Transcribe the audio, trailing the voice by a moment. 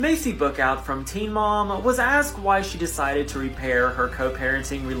Maci Bookout from Teen Mom was asked why she decided to repair her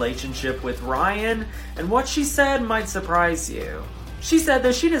co-parenting relationship with Ryan, and what she said might surprise you. She said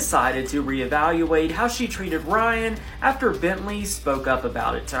that she decided to reevaluate how she treated Ryan after Bentley spoke up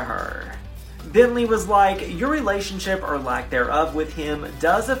about it to her. Bentley was like, "Your relationship or lack thereof with him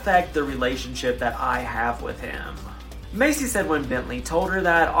does affect the relationship that I have with him." Maci said when Bentley told her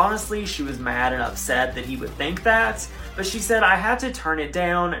that, honestly, she was mad and upset that he would think that, but she said, "I had to turn it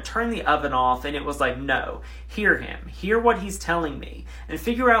down, turn the oven off, and it was like, no, hear him, hear what he's telling me, and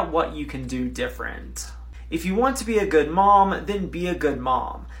figure out what you can do different. If you want to be a good mom, then be a good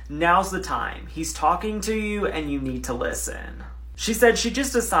mom. Now's the time. He's talking to you and you need to listen." She said she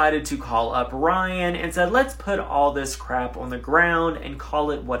just decided to call up Ryan and said, "Let's put all this crap on the ground and call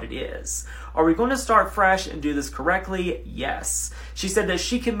it what it is. Are we going to start fresh and do this correctly? Yes." She said that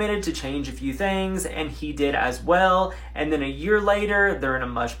she committed to change a few things and he did as well, and then a year later, they're in a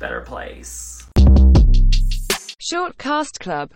much better place. Short Cast Club